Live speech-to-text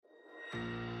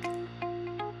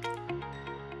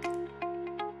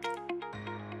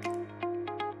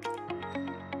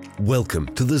Welcome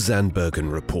to the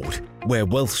Zandbergen Report, where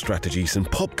wealth strategies and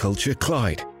pop culture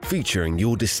collide, featuring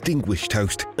your distinguished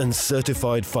host and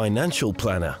certified financial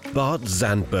planner, Bart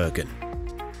Zandbergen.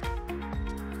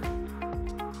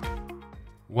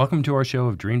 Welcome to our show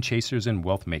of Dream Chasers and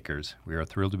Wealth Makers. We are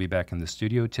thrilled to be back in the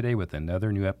studio today with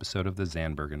another new episode of the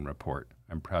Zandbergen Report.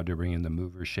 I'm proud to bring in the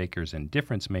movers, shakers, and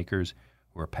difference makers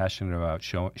who are passionate about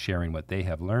sharing what they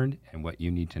have learned and what you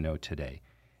need to know today.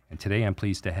 And today I'm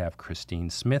pleased to have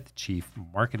Kristine Smith, Chief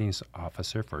Marketing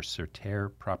Officer for Surterre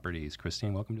Properties.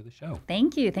 Kristine, welcome to the show.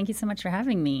 Thank you. Thank you so much for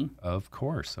having me. Of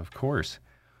course, of course.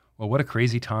 Well, what a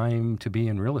crazy time to be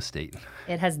in real estate.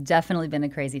 It has definitely been a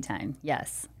crazy time,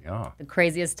 yes. Yeah. The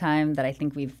craziest time that I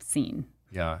think we've seen.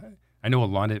 Yeah. I know a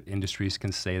lot of industries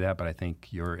can say that, but I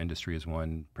think your industry is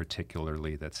one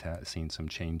particularly that's seen some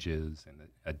changes and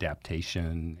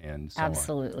adaptation and so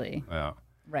Absolutely. on. Yeah.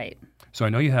 Right. So I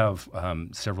know you have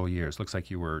several years. Looks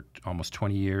like you were almost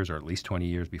 20 years or at least 20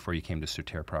 years before you came to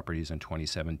Surterre Properties in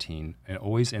 2017, and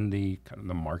always in the kind of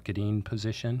the marketing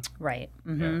position? Right.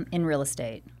 Mm-hmm. Yeah. In real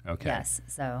estate. Okay. Yes.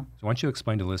 So why don't you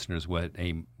explain to listeners what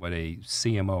a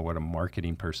CMO, what a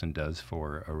marketing person does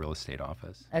for a real estate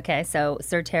office? Okay. So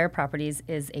Surterre Properties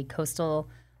is a coastal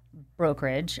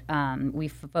brokerage. We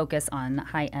focus on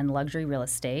high-end luxury real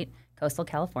estate. Coastal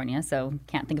California, so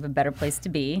can't think of a better place to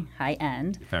be,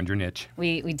 high-end. You found your niche.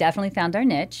 We definitely found our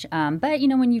niche. But, you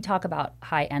know, when you talk about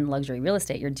high-end luxury real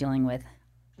estate, you're dealing with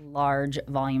large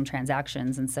volume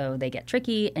transactions, and so they get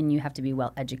tricky, and you have to be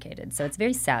well-educated. So it's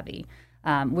very savvy,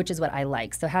 which is what I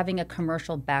like. So having a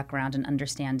commercial background and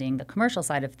understanding the commercial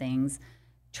side of things,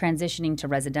 transitioning to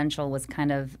residential was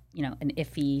kind of, you know, an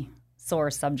iffy,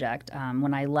 sore subject.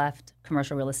 When I left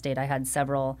commercial real estate, I had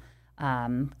several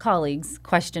colleagues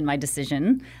question my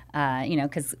decision,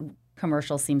 because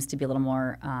commercial seems to be a little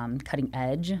more cutting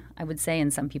edge, I would say, in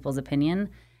some people's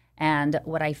opinion. And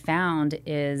what I found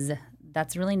is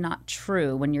that's really not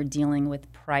true when you're dealing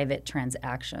with private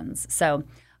transactions. So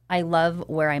I love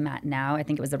where I'm at now. I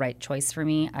think it was the right choice for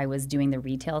me. I was doing the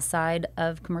retail side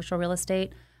of commercial real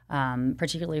estate.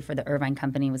 Particularly for the Irvine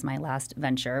Company was my last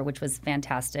venture, which was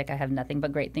fantastic. I have nothing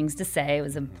but great things to say. It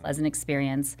was a pleasant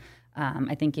experience.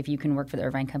 I think if you can work for the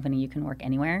Irvine Company, you can work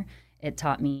anywhere. It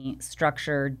taught me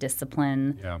structure,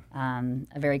 discipline,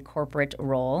 a very corporate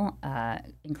role,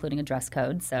 including a dress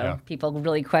code. So people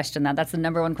really question that. That's the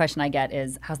number one question I get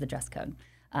is, how's the dress code?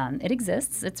 It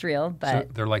exists. It's real. But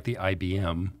so they're like the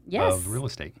IBM of real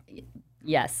estate.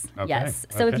 Yes. Okay. Yes.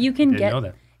 So if you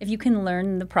can if you can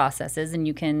learn the processes and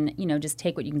you can, just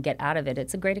take what you can get out of it,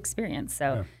 it's a great experience.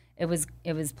 So it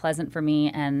was pleasant for me,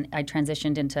 and I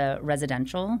transitioned into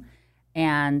residential.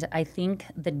 And I think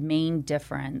the main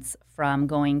difference from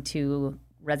going to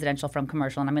residential from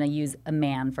commercial, and I'm going to use a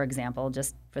man, for example,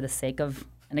 just for the sake of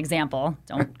an example,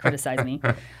 don't criticize me.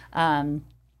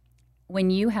 When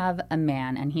you have a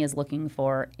man and he is looking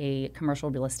for a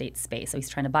commercial real estate space, so he's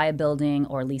trying to buy a building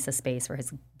or lease a space for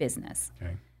his business.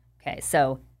 Okay,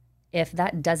 so if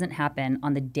that doesn't happen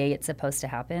on the day it's supposed to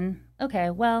happen, okay,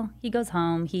 well, he goes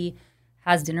home, he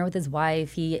has dinner with his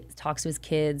wife, he talks to his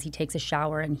kids, he takes a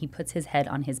shower, and he puts his head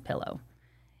on his pillow.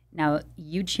 Now,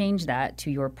 you change that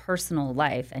to your personal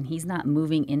life, and he's not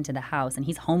moving into the house, and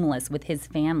he's homeless with his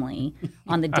family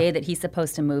on the day that he's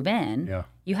supposed to move in.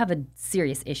 You have a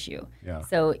serious issue.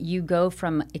 So you go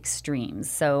from extremes.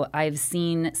 So I've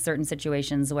seen certain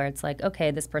situations where it's like,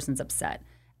 okay, this person's upset.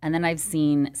 And then I've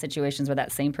seen situations where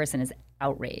that same person is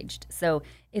outraged. So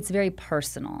it's very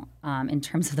personal in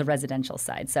terms of the residential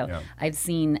side. So I've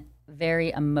seen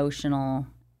very emotional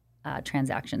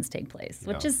transactions take place,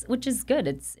 which is good.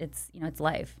 It's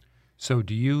life. So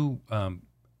do you?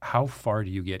 How far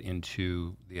do you get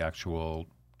into the actual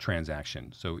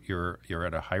transaction? So you're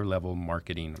at a higher level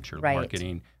marketing. I'm sure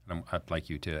marketing. And I'd like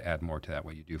you to add more to that.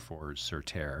 What you do for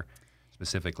Surterre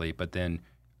specifically, but then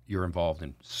you're involved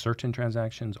in certain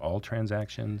transactions, all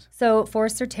transactions? So for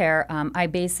Surterre, I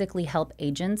basically help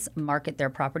agents market their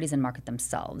properties and market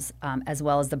themselves, as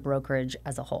well as the brokerage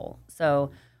as a whole.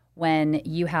 So when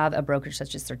you have a brokerage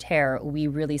such as Surterre, we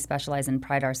really specialize and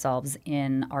pride ourselves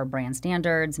in our brand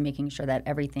standards, making sure that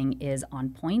everything is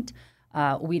on point.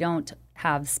 We don't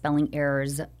have spelling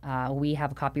errors. We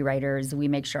have copywriters. We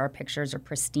make sure our pictures are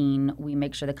pristine. We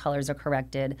make sure the colors are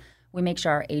corrected. We make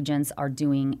sure our agents are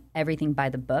doing everything by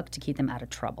the book to keep them out of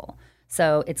trouble.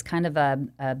 So it's kind of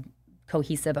a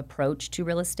cohesive approach to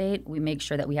real estate. We make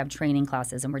sure that we have training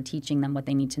classes and we're teaching them what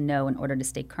they need to know in order to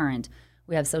stay current.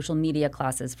 We have social media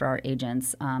classes for our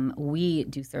agents. We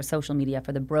do their social media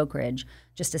for the brokerage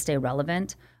just to stay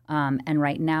relevant. And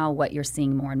right now what you're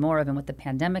seeing more and more of, and what the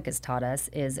pandemic has taught us,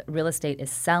 is real estate is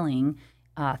selling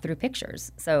through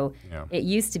pictures. So it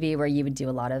used to be where you would do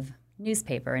a lot of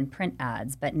newspaper and print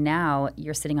ads, but now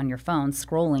you're sitting on your phone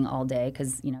scrolling all day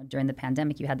because, during the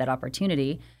pandemic you had that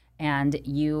opportunity and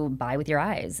you buy with your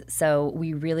eyes. So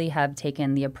we really have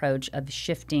taken the approach of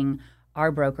shifting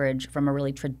our brokerage from a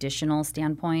really traditional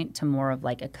standpoint to more of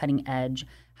like a cutting edge.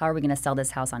 How are we going to sell this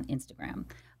house on Instagram?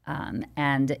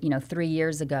 And 3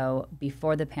 years ago,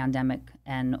 before the pandemic,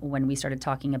 and when we started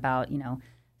talking about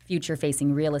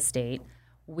future-facing real estate,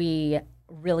 we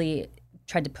really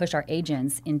tried to push our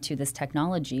agents into this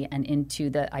technology and into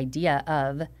the idea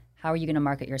of how are you going to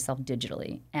market yourself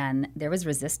digitally? And there was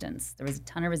resistance. There was a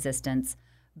ton of resistance,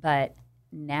 but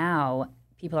now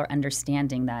people are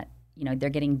understanding that they're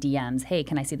getting DMs. Hey,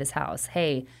 can I see this house?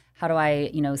 Hey, how do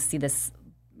I see this?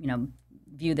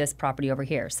 View this property over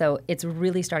here. So it's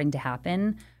really starting to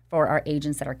happen for our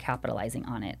agents that are capitalizing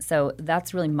on it. So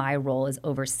that's really my role, is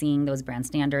overseeing those brand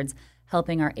standards,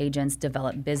 helping our agents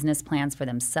develop business plans for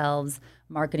themselves,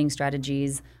 marketing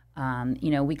strategies.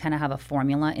 We kind of have a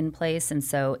formula in place. And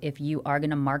so if you are going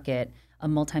to market a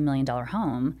multi-million-dollar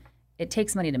home, it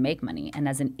takes money to make money. And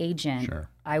as an agent,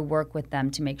 I work with them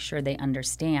to make sure they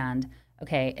understand,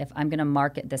 okay, if I'm going to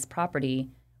market this property,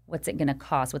 what's it going to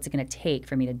cost? What's it going to take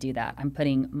for me to do that? I'm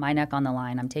putting my neck on the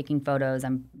line. I'm taking photos.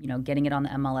 I'm, getting it on the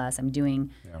MLS. I'm doing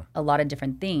a lot of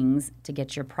different things to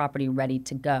get your property ready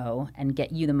to go and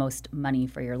get you the most money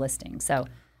for your listing. So,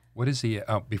 what is the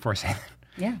before I say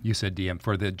that? You said DM.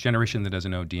 For the generation that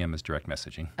doesn't know, DM is direct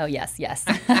messaging. Oh yes. You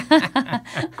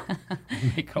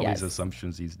make all these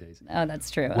assumptions these days. Oh, that's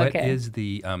true. What is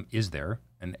the is there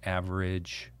an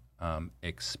average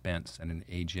expense that an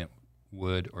agent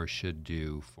would or should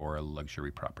do for a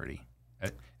luxury property?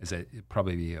 Is it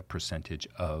probably be a percentage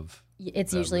of?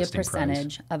 It's usually a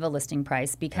percentage of a listing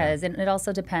price, because it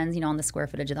also depends, on the square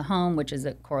footage of the home, which is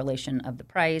a correlation of the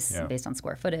price based on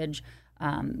square footage.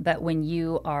 But when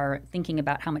you are thinking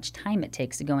about how much time it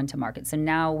takes to go into market, so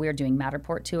now we're doing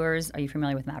Matterport tours. Are you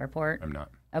familiar with Matterport? I'm not.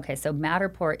 Okay, so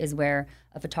Matterport is where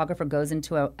a photographer goes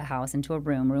into a house, into a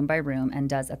room by room, and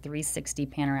does a 360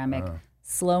 panoramic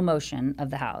slow motion of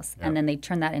the house, and then they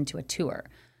turn that into a tour.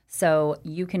 So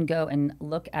you can go and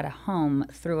look at a home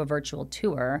through a virtual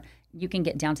tour. You can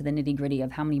get down to the nitty-gritty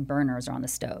of how many burners are on the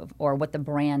stove or what the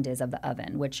brand is of the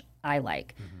oven, which I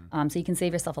like. So you can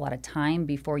save yourself a lot of time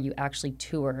before you actually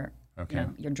tour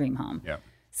your dream home.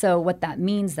 So what that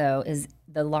means, though, is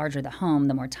the larger the home,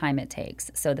 the more time it takes.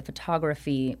 So the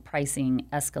photography pricing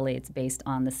escalates based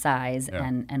on the size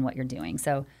and what you're doing.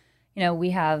 So,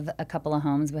 we have a couple of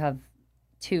homes. We have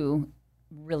 2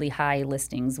 really high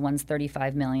listings. One's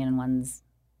 $35 million and one's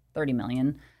 $30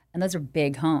 million. And those are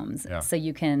big homes. So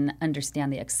you can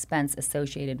understand the expense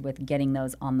associated with getting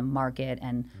those on the market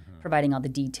and providing all the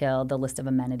detail, the list of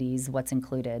amenities, what's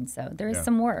included. So there is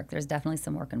some work. There's definitely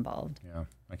some work involved. Yeah,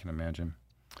 I can imagine.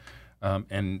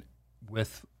 And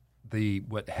with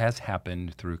what has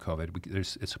happened through COVID,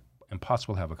 it's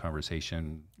impossible to have a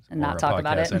conversation and not talk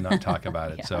about it. And not talk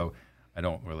about it. So I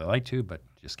don't really like to, but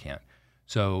just can't.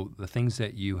 So the things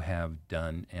that you have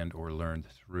done and or learned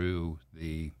through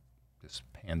this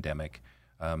pandemic,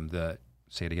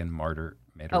 say it again,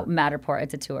 Matterport.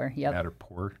 It's a tour. Yep.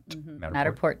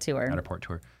 Matterport tour. Matterport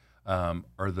tour.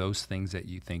 Are those things that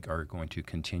you think are going to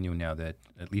continue now that,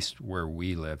 at least where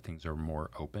we live, things are more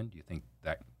open? Do you think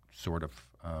that sort of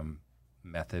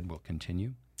method will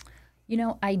continue?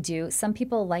 I do. Some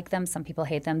people like them. Some people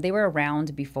hate them. They were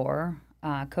around before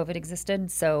COVID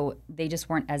existed, so they just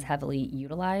weren't as heavily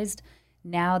utilized.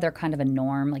 Now they're kind of a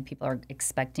norm. Like, people are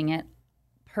expecting it.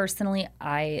 Personally,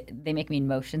 they make me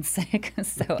motion sick,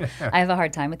 so I have a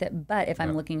hard time with it. But if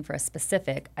I'm looking for a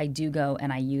specific, I do go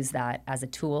and I use that as a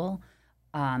tool.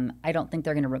 I don't think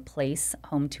they're going to replace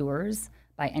home tours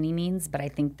by any means, but I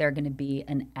think they're going to be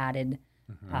an added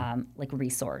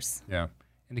resource. Yeah,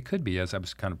 and it could be, as I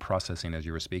was kind of processing as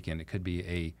you were speaking, it could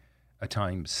be a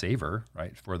time saver,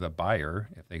 right, for the buyer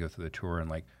if they go through the tour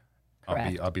and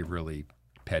I'll be really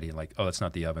petty, like, oh, that's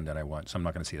not the oven that I want, so I'm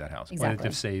not going to see that house. Exactly. Well, it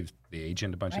just saves the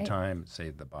agent a bunch of time,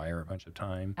 save the buyer a bunch of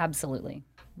time. Absolutely,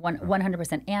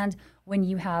 100%. And when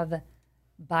you have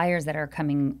buyers that are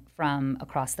coming from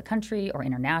across the country or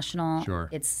international,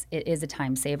 it is a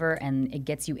time saver, and it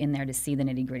gets you in there to see the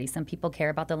nitty gritty. Some people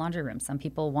care about the laundry room. Some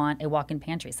people want a walk-in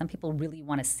pantry. Some people really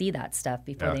want to see that stuff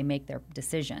before they make their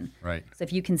decision. Right. So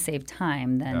if you can save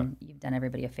time, then you've done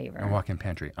everybody a favor. A walk-in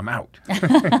pantry. I'm out.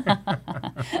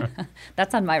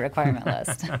 That's on my requirement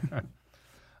list.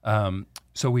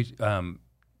 So we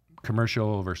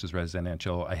commercial versus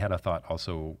residential. I had a thought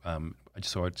also. I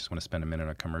just want to spend a minute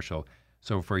on commercial.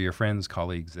 So for your friends,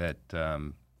 colleagues that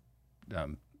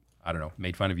I don't know,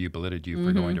 made fun of you, belittled you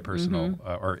for going to personal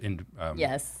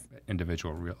Yes.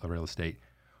 individual real estate.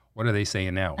 What are they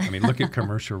saying now? I mean, look at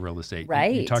commercial real estate.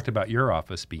 Right. You talked about your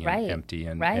office being Right. empty,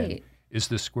 and is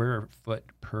the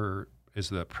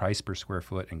price per square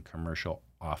foot in commercial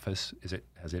office,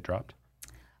 has it dropped?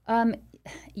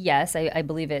 Yes, I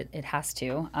believe it has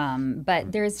to,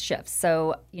 but there's shifts.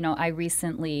 So, I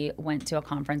recently went to a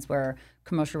conference where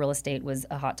commercial real estate was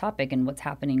a hot topic and what's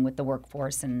happening with the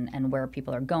workforce and where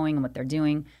people are going and what they're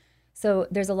doing. So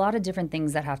there's a lot of different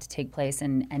things that have to take place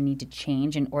and need to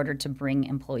change in order to bring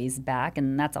employees back,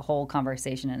 and that's a whole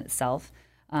conversation in itself.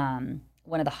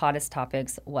 One of the hottest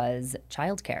topics was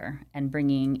childcare and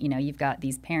bringing, you've got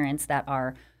these parents that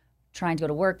are trying to go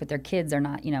to work, but their kids are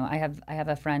not, I have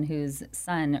a friend whose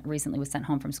son recently was sent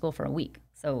home from school for a week.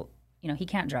 So, he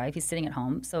can't drive. He's sitting at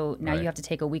home. So now you have to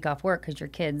take a week off work because your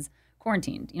kid's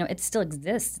quarantined. It still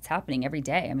exists. It's happening every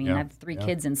day. I mean, I have 3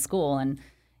 kids in school, and,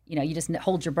 you just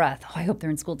hold your breath. Oh, I hope they're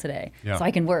in school today so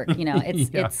I can work.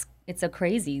 It's a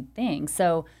crazy thing.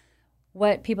 So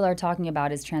what people are talking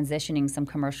about is transitioning some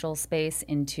commercial space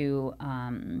into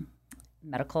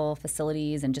medical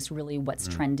facilities and just really what's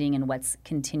trending and what's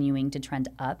continuing to trend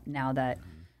up now that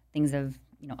things have,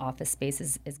 office space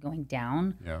is going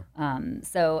down.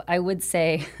 So I would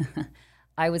say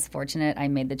I was fortunate. I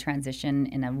made the transition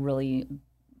in a really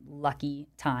lucky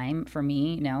time for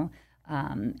me,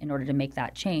 in order to make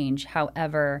that change.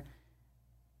 However,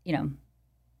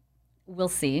 we'll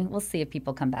see. We'll see if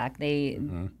people come back.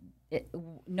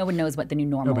 No one knows what the new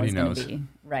normal is going to be.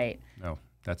 Right. No,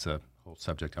 that's a whole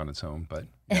subject on its own, but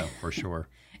yeah, for sure.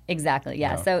 Exactly.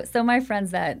 Yeah. So my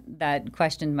friends that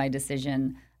questioned my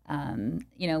decision,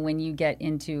 when you get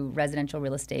into residential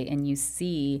real estate and you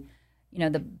see,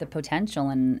 the potential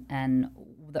and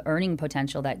the earning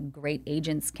potential that great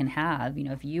agents can have,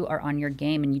 if you are on your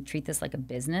game and you treat this like a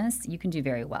business, you can do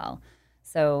very well.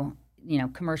 So,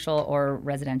 commercial or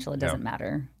residential, it doesn't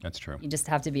matter. That's true. You just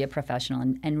have to be a professional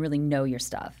and really know your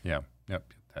stuff. Yeah.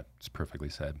 Yep. That's perfectly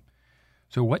said.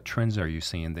 So what trends are you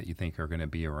seeing that you think are going to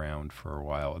be around for a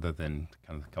while, other than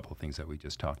kind of a couple of things that we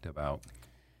just talked about?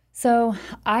 So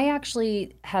I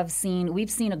actually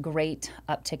we've seen a great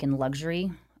uptick in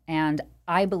luxury. And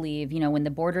I believe, when the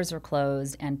borders are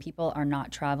closed and people are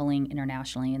not traveling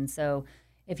internationally, and so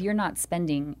if you're not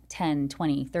spending $10,000,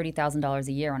 $20,000, $30,000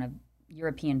 a year on a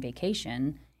European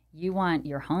vacation, you want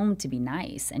your home to be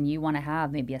nice and you want to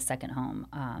have maybe a second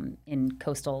home in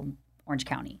coastal Orange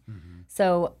County.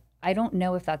 So I don't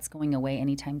know if that's going away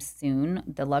anytime soon.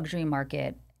 The luxury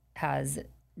market has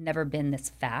never been this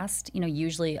fast.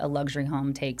 Usually a luxury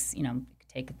home takes,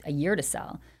 take a year to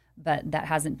sell, but that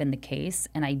hasn't been the case.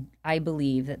 And I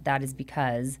believe that is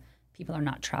because people are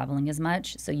not traveling as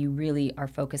much. So you really are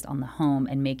focused on the home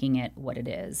and making it what it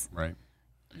is. Right.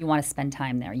 You want to spend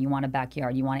time there. You want a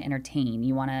backyard. You want to entertain.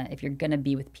 You want to, if you're going to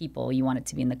be with people, you want it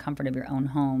to be in the comfort of your own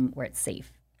home where it's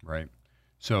safe. Right.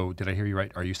 So did I hear you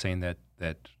right? Are you saying that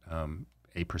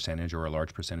a percentage or a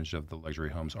large percentage of the luxury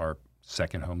homes are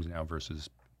second homes now versus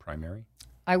primary?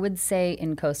 I would say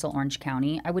in coastal Orange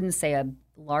County, I wouldn't say a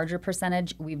larger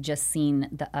percentage. We've just seen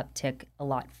the uptick a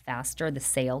lot faster. The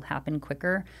sale happen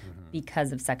quicker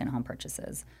because of second home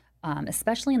purchases.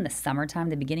 Especially in the summertime,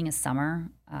 the beginning of summer,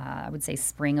 I would say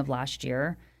spring of last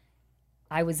year,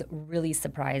 I was really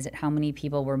surprised at how many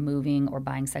people were moving or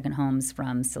buying second homes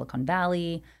from Silicon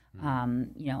Valley,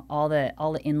 all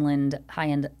the inland,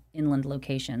 high-end inland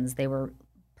locations. They were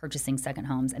purchasing second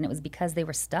homes, and it was because they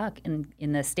were stuck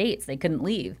in the States. They couldn't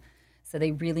leave. So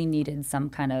they really needed some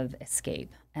kind of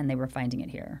escape, and they were finding it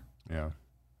here. Yeah,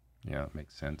 it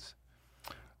makes sense.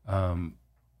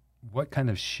 What kind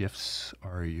of shifts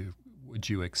would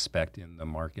you expect in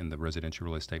the residential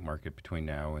real estate market between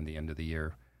now and the end of the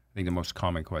year? I think the most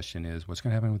common question is, what's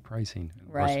going to happen with pricing? And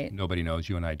of course, nobody knows.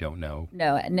 You and I don't know.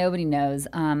 No, nobody knows.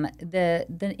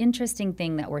 The interesting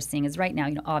thing that we're seeing is right now,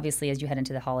 obviously as you head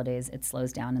into the holidays, it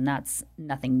slows down, and that's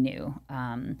nothing new.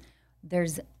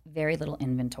 There's very little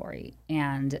inventory,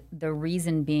 and the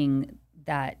reason being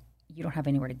that you don't have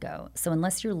anywhere to go. So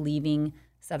unless you're leaving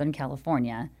Southern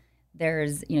California,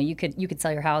 there's, you could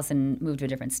sell your house and move to a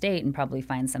different state and probably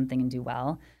find something and do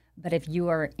well. But if you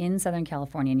are in Southern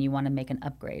California and you want to make an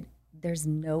upgrade, there's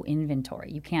no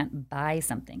inventory. You can't buy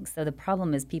something. So the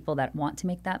problem is people that want to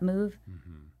make that move,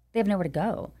 they have nowhere to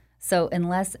go. So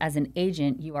unless as an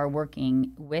agent you are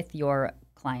working with your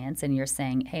clients and you're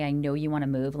saying, hey, I know you want to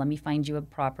move. Let me find you a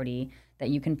property that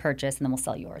you can purchase and then we'll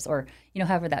sell yours. Or,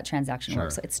 however that transaction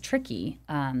works. So it's tricky.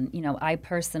 I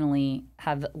personally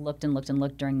have looked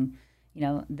during,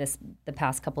 the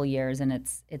past couple of years, and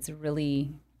it's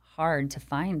really hard to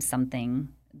find something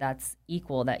that's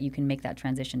equal that you can make that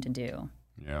transition to do.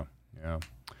 Yeah, yeah.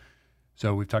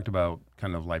 So we've talked about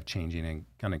kind of life-changing and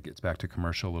kind of gets back to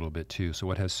commercial a little bit too. So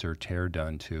what has Surterre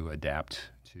done to adapt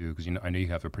to, because I know you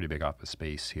have a pretty big office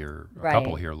space here, a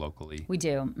couple here locally. We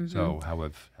do. Mm-hmm. So how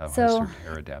has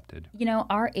Surterre adapted?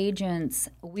 Our agents,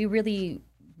 we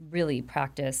really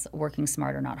practice working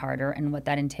smarter, not harder, and what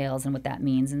that entails and what that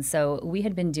means. And so we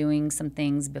had been doing some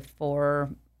things before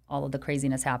all of the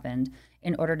craziness happened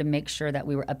in order to make sure that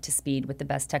we were up to speed with the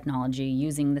best technology,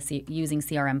 using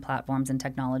CRM platforms and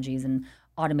technologies and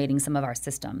automating some of our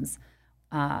systems.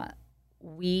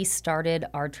 We started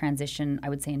our transition, I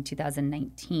would say, in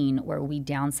 2019, where we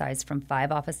downsized from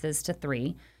 5 offices to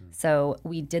 3. So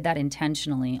we did that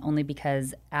intentionally only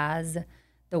because as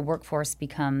the workforce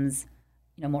becomes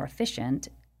more efficient,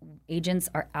 agents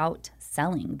are out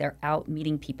selling. They're out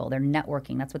meeting people. They're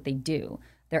networking. That's what they do.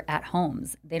 They're at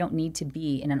homes. They don't need to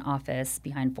be in an office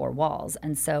behind 4 walls.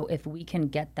 And so if we can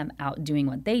get them out doing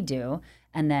what they do,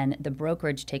 and then the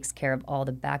brokerage takes care of all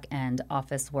the back end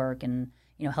office work and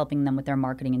helping them with their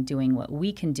marketing and doing what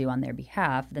we can do on their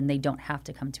behalf, then they don't have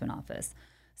to come to an office.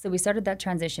 So we started that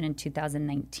transition in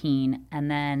 2019,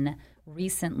 and then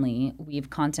recently we've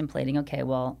contemplating, okay,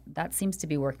 well, that seems to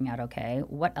be working out okay.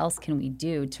 What else can we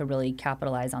do to really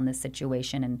capitalize on this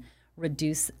situation and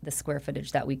reduce the square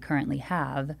footage that we currently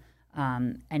have,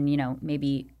 and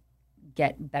maybe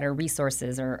get better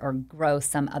resources or grow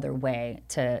some other way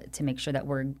to make sure that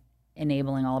we're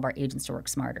enabling all of our agents to work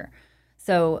smarter.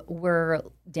 So we're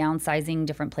downsizing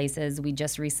different places. We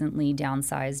just recently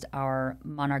downsized our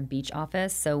Monarch Beach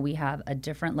office. So we have a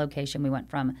different location. We went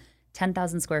from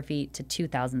 10,000 square feet to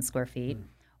 2,000 square feet,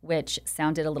 which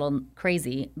sounded a little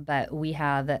crazy, but we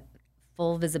have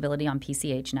full visibility on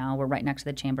PCH now. We're right next to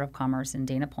the Chamber of Commerce in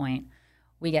Dana Point.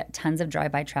 We get tons of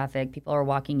drive-by traffic. People are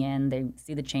walking in. They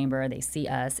see the chamber. They see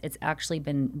us. It's actually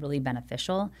been really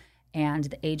beneficial. And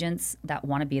the agents that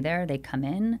want to be there, they come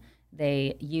in.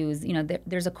 They use,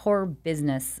 there's a core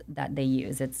business that they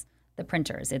use. It's the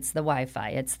printers. It's the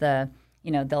Wi-Fi. It's the,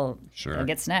 they'll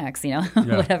get snacks,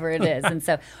 whatever it is. And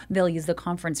so they'll use the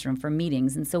conference room for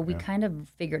meetings. And so we kind of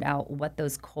figured out what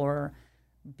those core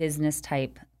business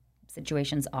type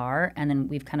situations are, and then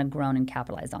we've kind of grown and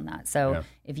capitalized on that. So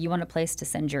if you want a place to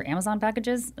send your Amazon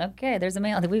packages, okay, there's a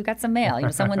mail. We've got some mail.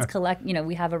 Someone's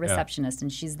we have a receptionist and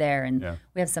she's there, and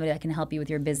we have somebody that can help you with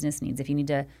your business needs. If you need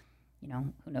to,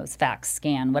 who knows, fax,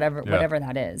 scan, whatever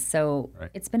that is. So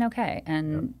it's been okay.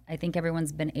 And I think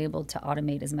everyone's been able to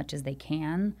automate as much as they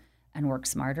can and work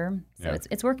smarter. So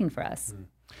it's working for us.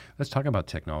 Let's talk about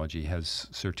technology. Has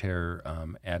Surterre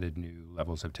added new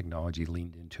levels of technology,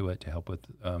 leaned into it to help with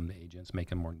the agents, make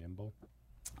them more nimble?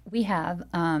 We have.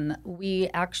 We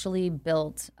actually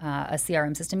built a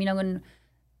CRM system. In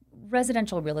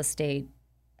residential real estate,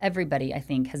 everybody, I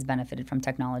think, has benefited from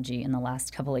technology in the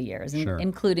last couple of years,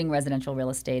 including residential real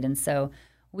estate. And so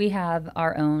we have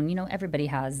our own, everybody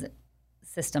has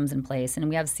systems in place, and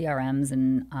we have CRMs,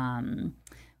 and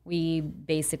we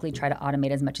basically try to automate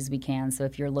as much as we can. So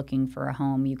if you're looking for a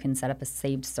home, you can set up a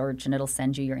saved search and it'll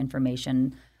send you your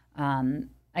information.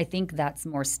 I think that's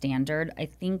more standard. I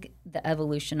think the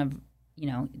evolution of,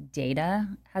 data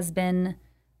has been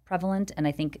prevalent, and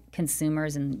I think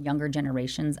consumers and younger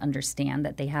generations understand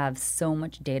that they have so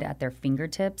much data at their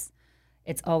fingertips.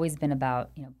 It's always been about,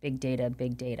 big data,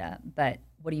 but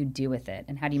what do you do with it,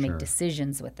 and how do you make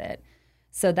decisions with it?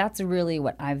 So that's really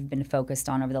what I've been focused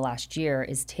on over the last year,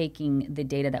 is taking the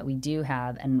data that we do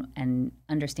have and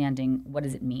understanding what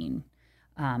does it mean,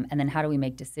 and then how do we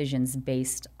make decisions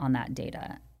based on that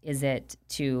data? Is it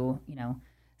to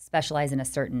specialize in a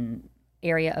certain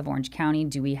area of Orange County?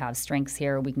 Do we have strengths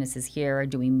here, weaknesses here?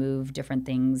 Do we move different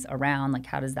things around? Like,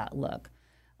 how does that look?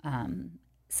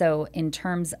 So in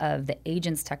terms of the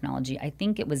agents' technology, I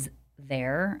think it was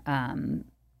there.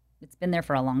 It's been there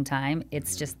for a long time.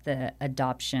 It's just the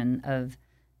adoption of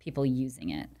people using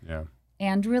it. Yeah.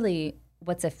 And really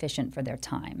what's efficient for their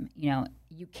time.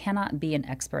 You cannot be an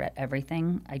expert at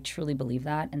everything. I truly believe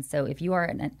that. And so if you are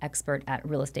an expert at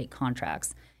real estate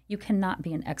contracts, you cannot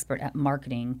be an expert at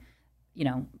marketing,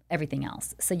 everything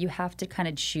else. So you have to kind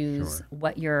of choose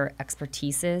what your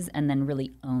expertise is and then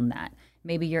really own that.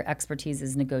 Maybe your expertise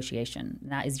is negotiation.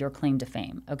 That is your claim to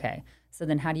fame. Okay. So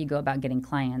then how do you go about getting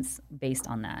clients based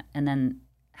on that? And then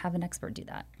have an expert do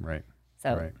that. Right.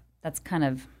 So that's kind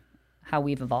of how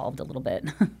we've evolved a little bit.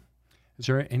 Is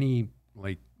there any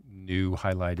new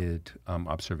highlighted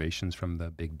observations from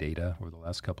the big data over the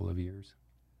last couple of years?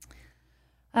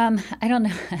 I don't know.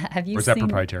 Have you? Or is that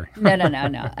proprietary?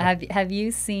 No. Have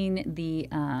you seen the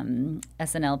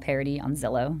SNL parody on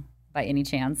Zillow by any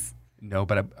chance? No,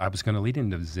 but I was going to lead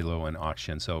into Zillow and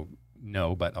auction, so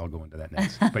no, but I'll go into that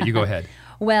next. But you go ahead.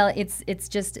 Well, it's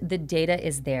just the data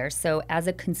is there. So as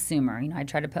a consumer, I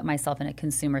try to put myself in a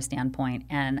consumer standpoint,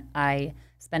 and I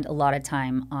spend a lot of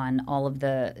time on all of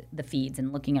the feeds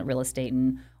and looking at real estate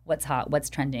and what's hot, what's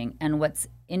trending. And what's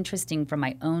interesting from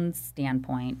my own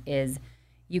standpoint is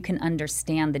you can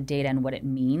understand the data and what it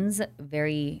means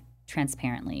very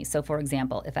transparently. So for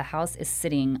example, if a house is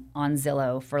sitting on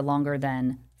Zillow for longer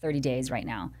than 30 days right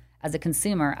now, as a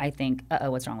consumer, I think,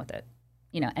 what's wrong with it?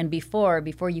 And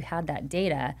before you had that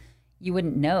data, you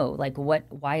wouldn't know,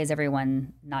 why is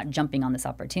everyone not jumping on this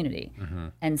opportunity? Mm-hmm.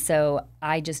 And so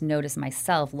I just noticed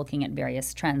myself looking at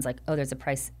various trends, there's a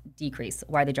price decrease.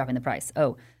 Why are they dropping the price?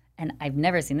 Oh, and I've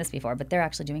never seen this before, but they're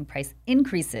actually doing price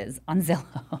increases on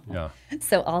Zillow. Yeah.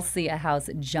 So I'll see a house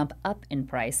jump up in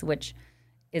price, which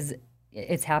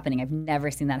it's happening. I've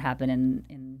never seen that happen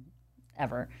in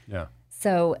ever. Yeah.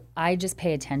 So I just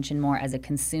pay attention more as a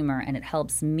consumer, and it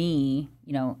helps me,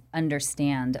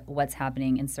 understand what's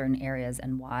happening in certain areas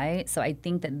and why. So I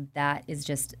think that is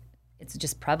it's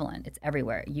just prevalent. It's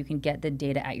everywhere. You can get the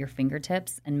data at your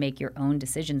fingertips and make your own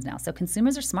decisions now. So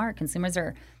consumers are smart. Consumers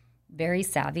are very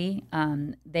savvy.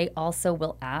 They also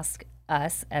will ask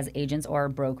us as agents or a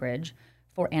brokerage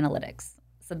for analytics.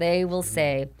 So they will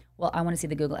say, well, I want to see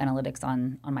the Google Analytics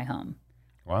on my home.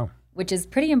 Wow. Which is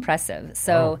pretty impressive.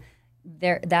 So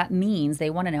that means they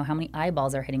want to know how many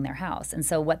eyeballs are hitting their house. And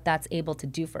so what that's able to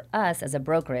do for us as a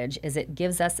brokerage is it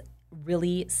gives us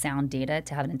really sound data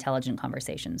to have an intelligent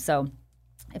conversation. So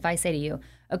if I say to you,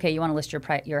 okay, you want to list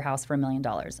your house for $1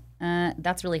 million,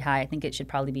 that's really high. I think it should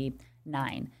probably be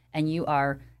 9. And you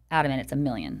are adamant it's $1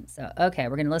 million. So, okay,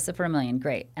 we're going to list it for $1 million.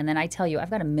 Great. And then I tell you, I've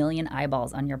got 1 million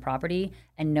eyeballs on your property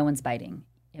and no one's biting.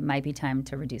 It might be time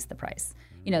to reduce the price.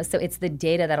 So it's the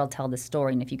data that'll tell the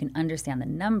story. And if you can understand the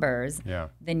numbers,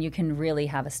 then you can really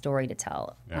have a story to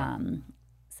tell. Yeah.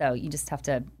 So you just have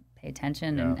to pay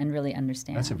attention and really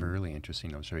understand. That's a really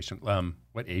interesting observation.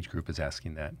 What age group is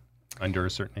asking that? Under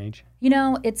a certain age?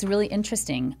 It's really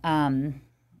interesting.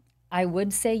 I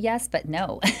would say yes, but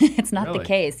no, it's not the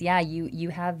case. Yeah, you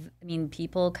have,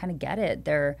 people kind of get it.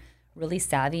 They're really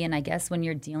savvy. And I guess when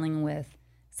you're dealing with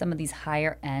some of these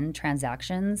higher end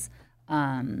transactions,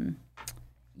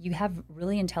 you have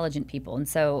really intelligent people. And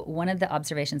so one of the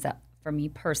observations that for me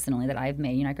personally that I've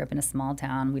made, I grew up in a small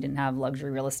town. We didn't have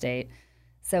luxury real estate.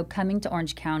 So coming to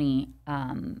Orange County,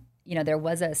 there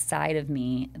was a side of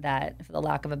me that, for the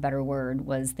lack of a better word,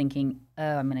 was thinking,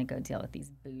 I'm going to go deal with these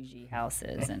bougie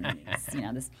houses and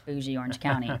this bougie Orange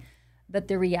County. But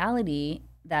the reality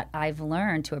that I've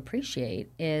learned to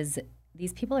appreciate is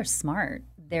these people are smart.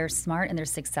 They're smart and they're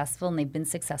successful, and they've been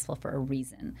successful for a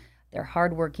reason. They're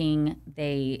hardworking.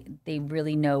 They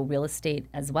really know real estate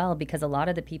as well, because a lot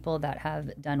of the people that have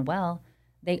done well,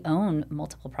 they own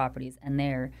multiple properties and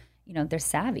they're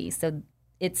savvy. So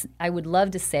I would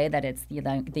love to say that it's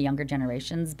the younger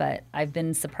generations, but I've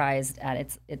been surprised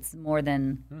at it's more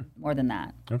than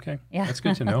that. Okay. Yeah. That's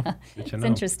good to know. It's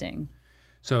interesting.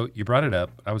 So you brought it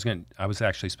up. I was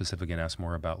actually specifically going to ask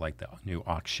more about the new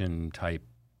auction type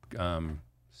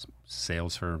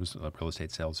sales firms, real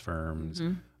estate sales firms,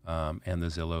 and the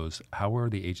Zillows. How are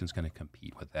the agents going to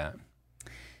compete with that?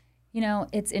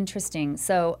 It's interesting.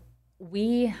 So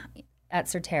we at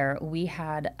Surterre, we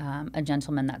had a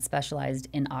gentleman that specialized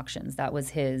in auctions. That was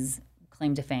his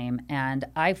claim to fame, and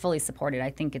I fully support it.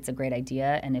 I think it's a great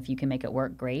idea, and if you can make it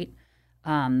work, great.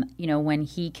 When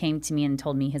he came to me and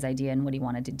told me his idea and what he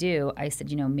wanted to do, I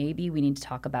said, maybe we need to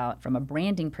talk about, from a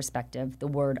branding perspective, the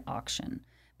word auction,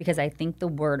 because I think the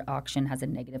word auction has a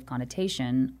negative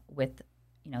connotation with,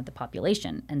 the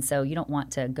population, and so you don't want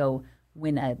to go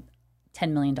win a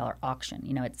 $10 million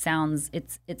auction. It sounds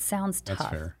tough. That's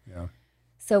fair. Yeah.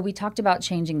 So we talked about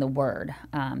changing the word.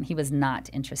 He was not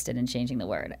interested in changing the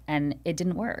word, and it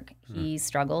didn't work. He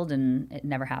struggled, and it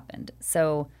never happened.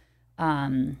 So,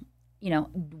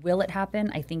 will it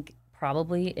happen? I think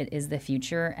probably it is the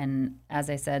future. And as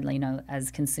I said,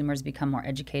 as consumers become more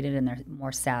educated and they're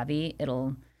more savvy,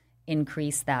 it'll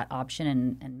increase that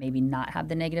option and maybe not have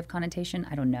the negative connotation.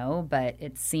 I don't know, but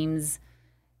it seems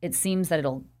that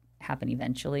it'll happen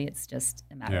eventually. It's just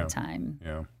a matter of time.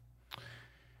 Yeah.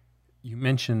 You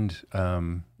mentioned you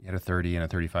had a $30 and a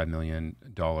 $35 million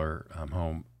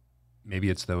home. Maybe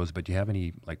it's those, but do you have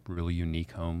any really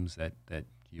unique homes that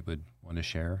you would want to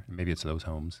share? Maybe it's those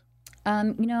homes.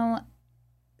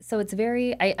 So it's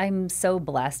I'm so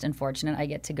blessed and fortunate. I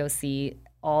get to go see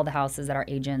all the houses that our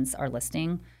agents are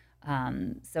listing.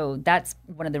 So that's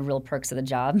one of the real perks of the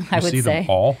job, I You would see say. them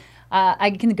all?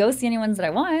 I can go see any ones that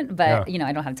I want, but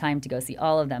I don't have time to go see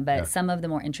all of them. But some of the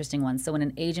more interesting ones. So when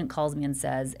an agent calls me and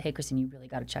says, "Hey, Kristine, you really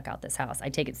got to check out this house," I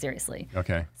take it seriously.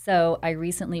 Okay. So I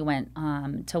recently went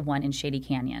to one in Shady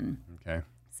Canyon. Okay.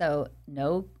 So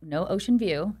no ocean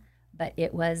view, but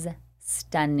it was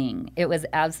stunning. It was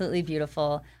absolutely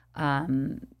beautiful.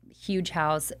 Huge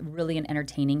house, really an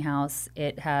entertaining house.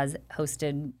 It has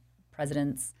hosted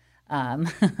presidents.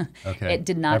 Okay. It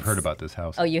did not. I've heard about this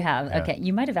house. Oh, you have? Yeah. Okay.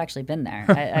 You might have actually been there.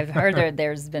 I've heard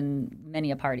there's been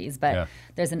many parties, but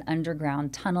there's an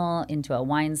underground tunnel into a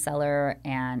wine cellar,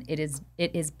 and it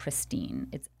is pristine.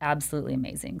 It's absolutely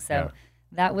amazing. So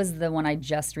that was the one I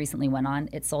just recently went on.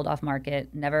 It sold off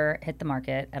market, never hit the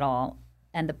market at all.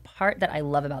 And the part that I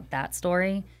love about that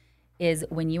story is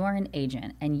when you are an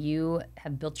agent and you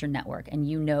have built your network and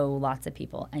you know lots of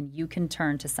people and you can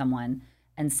turn to someone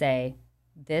and say,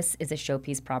 this is a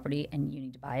showpiece property and you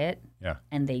need to buy it. Yeah.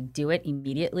 And they do it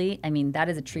immediately. I mean, that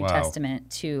is a true testament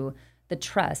to the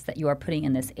trust that you are putting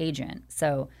in this agent.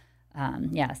 So,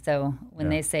 so when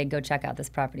they say, go check out this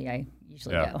property, I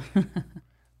usually go.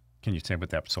 Can you say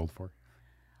what that sold for?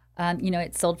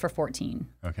 It sold for 14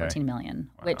 million,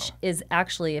 which is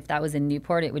actually, if that was in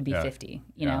Newport, it would be 50.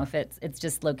 You know, if it's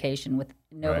just location with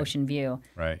no ocean view.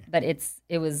 Right. But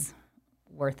it was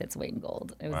worth its weight in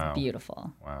gold. It was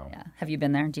beautiful. Wow. Yeah. Have you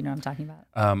been there? Do you know what I'm talking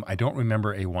about? I don't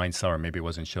remember a wine cellar. Maybe it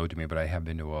wasn't showed to me, but I have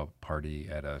been to a party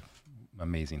at a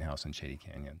amazing house in Shady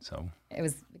Canyon. So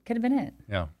it could have been it.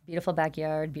 Yeah. Beautiful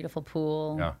backyard, beautiful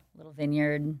pool, little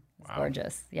vineyard. It's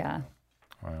gorgeous. Yeah.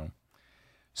 Wow.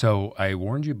 So I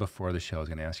warned you before the show I was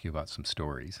going to ask you about some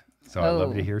stories. So I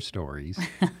love to hear stories.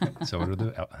 So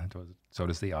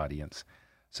does the audience.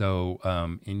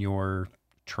 So in your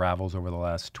travels over the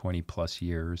last 20 plus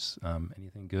years,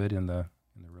 anything good in the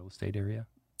real estate area?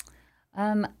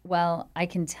 Well, I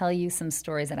can tell you some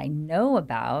stories that I know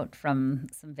about from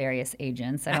some various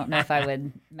agents. I don't know if I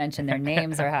would mention their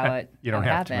names or how it You don't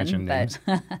have happened, to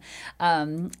mention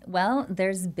names. Well,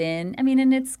 there's been,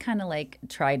 and it's kind of like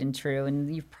tried and true,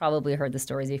 and you've probably heard the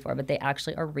stories before, but they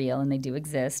actually are real and they do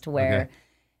exist where,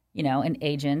 an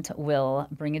agent will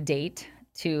bring a date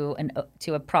to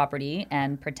a property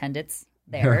and pretend it's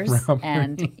theirs.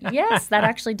 And yes, that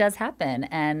actually does happen.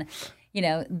 And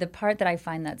the part that I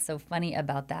find that's so funny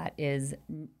about that is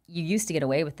you used to get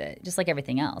away with it, just like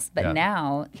everything else. But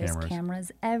now there's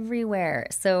cameras everywhere.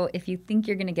 So if you think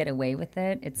you're going to get away with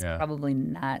it, it's probably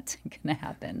not going to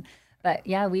happen. But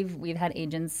yeah, we've had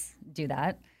agents do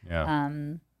that. Yeah.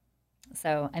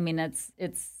 So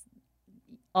it's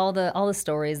all the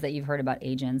stories that you've heard about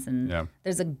agents, and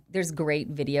there's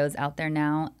great videos out there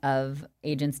now of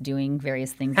agents doing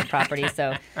various things at property.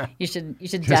 So you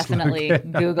should definitely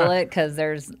Google it because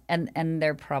and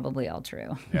they're probably all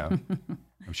true. Yeah,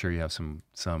 I'm sure you have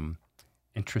some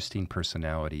interesting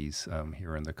personalities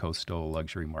here in the coastal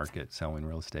luxury market selling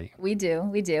real estate. We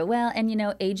do. Well,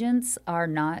 and agents are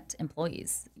not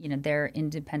employees. They're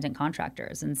independent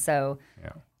contractors, and so.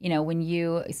 When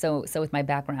you so with my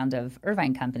background of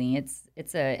Irvine Company,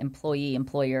 it's a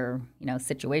employee-employer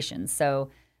situation.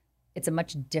 So it's a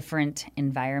much different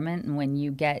environment. And when you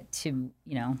get to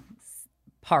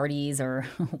parties or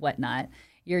whatnot,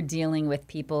 you're dealing with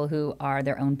people who are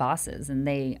their own bosses, and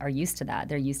they are used to that.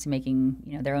 They're used to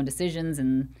making their own decisions,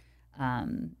 and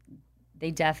they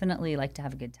definitely like to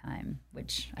have a good time,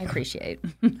 which I appreciate.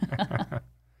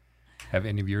 Have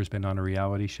any of yours been on a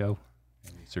reality show?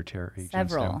 Surterre agents?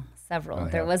 Several.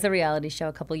 There was a reality show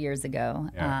a couple years ago.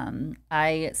 Yeah.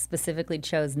 I specifically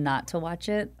chose not to watch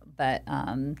it, but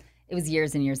it was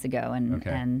years and years ago,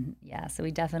 and so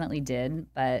we definitely did,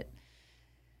 but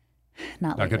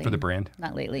not lately. Not good for the brand?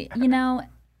 Not lately.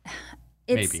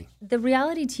 Maybe. The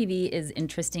reality TV is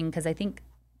interesting because I think,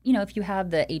 if you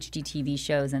have the HGTV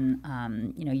shows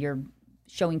and, you're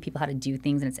showing people how to do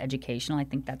things and it's educational, I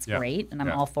think that's great, and I'm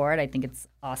all for it. I think it's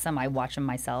awesome. I watch them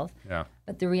myself. Yeah.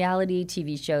 But the reality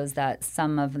TV shows that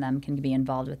some of them can be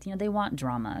involved with, they want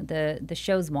drama. The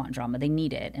shows want drama. They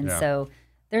need it. And so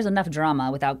there's enough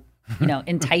drama without,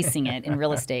 enticing it in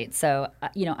real estate. So,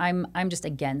 I'm just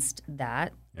against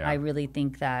that. Yeah. I really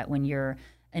think that when you're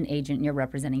an agent and you're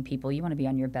representing people, you want to be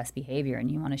on your best behavior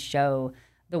and you want to show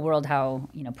the world how,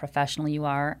 professional you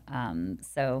are.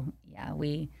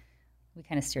 We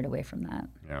kind of steered away from that.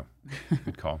 Yeah,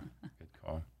 good call.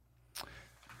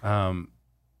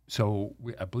 So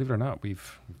believe it or not,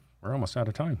 we're almost out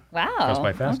of time. Wow, it goes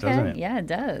by fast, doesn't it? Yeah, it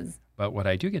does. But what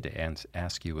I do get to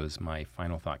ask you is my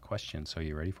final thought question. So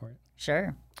you ready for it?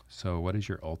 Sure. So what is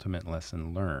your ultimate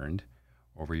lesson learned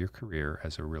over your career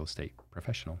as a real estate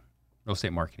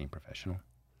marketing professional?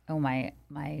 Oh, my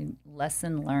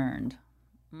lesson learned.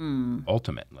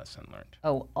 Ultimate lesson learned.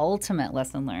 Oh, ultimate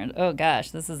lesson learned. Oh,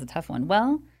 gosh, this is a tough one.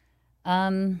 Well,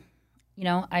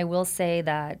 I will say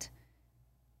that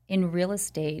in real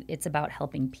estate, it's about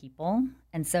helping people.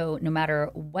 And so no matter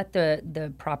what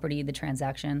the property, the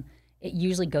transaction, it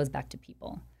usually goes back to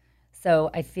people. So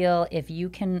I feel if you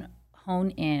can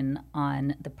hone in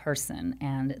on the person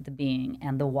and the being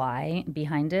and the why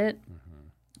behind it,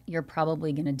 you're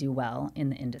probably going to do well in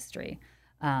the industry.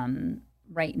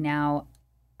 Right now,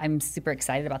 I'm super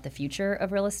excited about the future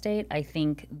of real estate. I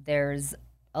think there's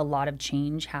a lot of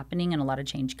change happening and a lot of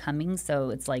change coming. So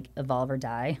it's like evolve or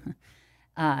die.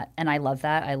 And I love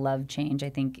that. I love change. I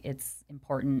think it's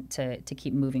important to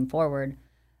keep moving forward.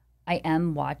 I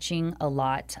am watching a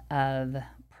lot of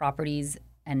properties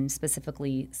and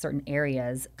specifically certain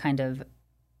areas kind of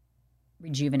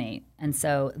rejuvenate. And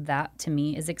so that to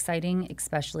me is exciting,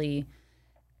 especially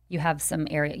you have some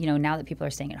area, now that people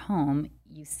are staying at home,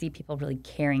 you see people really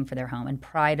caring for their home and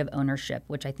pride of ownership,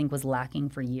 which I think was lacking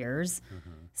for years.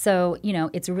 So,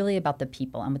 it's really about the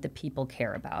people and what the people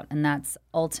care about. And that's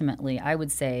ultimately, I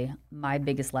would say, my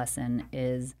biggest lesson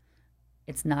is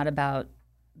it's not about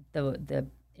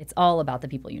it's all about the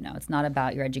people you know. It's not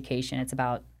about your education. It's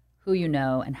about who you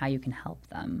know and how you can help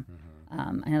them.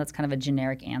 I know that's kind of a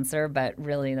generic answer, but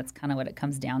really that's kind of what it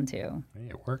comes down to. Hey,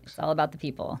 it works. It's all about the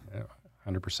people. Yeah,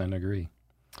 100% agree.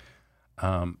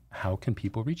 How can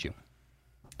people reach you?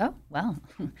 Oh, well,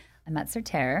 I'm at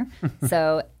Surterre.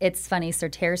 So it's funny,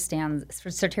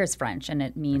 Surterre is French, and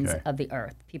it means of the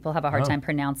earth. People have a hard time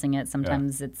pronouncing it.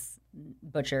 Sometimes it's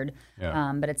butchered.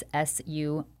 But it's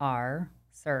S-U-R,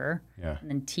 Sur, and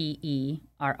then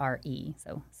T-E-R-R-E,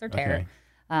 so Surterre.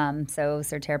 So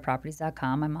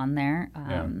surterreproperties.com, I'm on there.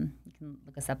 You can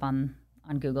look us up on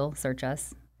Google, search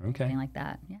us, anything like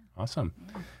that. Yeah. Awesome.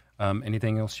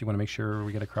 Anything else you want to make sure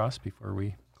we get across before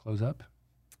we close up?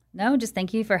 No, just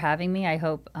thank you for having me. I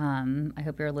hope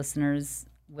your listeners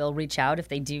will reach out if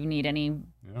they do need any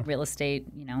real estate,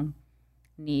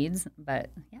 needs. But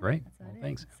great. Well,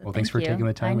 thanks. So thanks for taking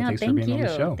the time. Thanks for being on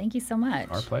the show. Thank you so much.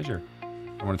 Our pleasure.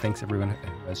 I want to thank everyone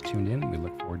who has tuned in. We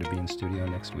look forward to being in studio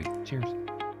next week. Cheers.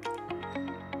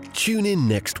 Tune in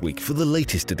next week for the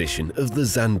latest edition of the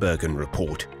Zandbergen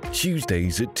Report,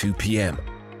 Tuesdays at 2 p.m.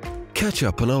 Catch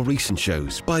up on our recent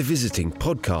shows by visiting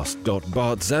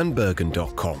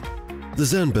podcast.bartzandbergen.com. The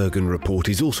Zandbergen Report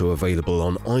is also available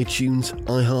on iTunes,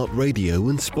 iHeartRadio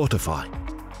and Spotify.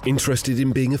 Interested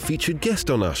in being a featured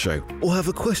guest on our show or have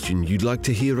a question you'd like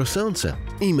to hear us answer?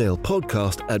 Email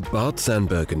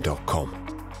podcast@bartzandbergen.com.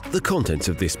 The contents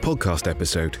of this podcast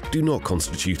episode do not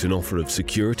constitute an offer of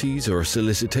securities or a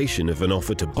solicitation of an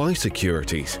offer to buy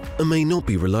securities and may not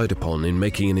be relied upon in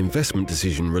making an investment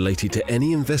decision related to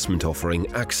any investment offering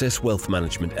Access Wealth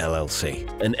Management LLC,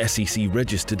 an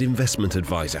SEC-registered investment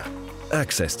advisor.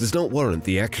 Access does not warrant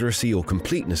the accuracy or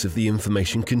completeness of the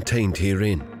information contained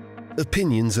herein.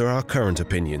 Opinions are our current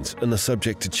opinions and are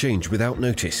subject to change without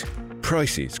notice.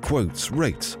 Prices, quotes,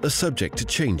 rates are subject to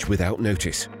change without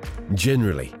notice.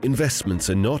 Generally, investments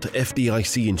are not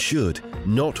FDIC insured,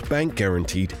 not bank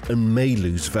guaranteed, and may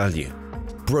lose value.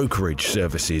 Brokerage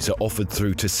services are offered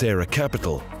through Surterre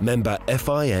Capital, member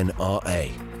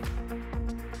FINRA.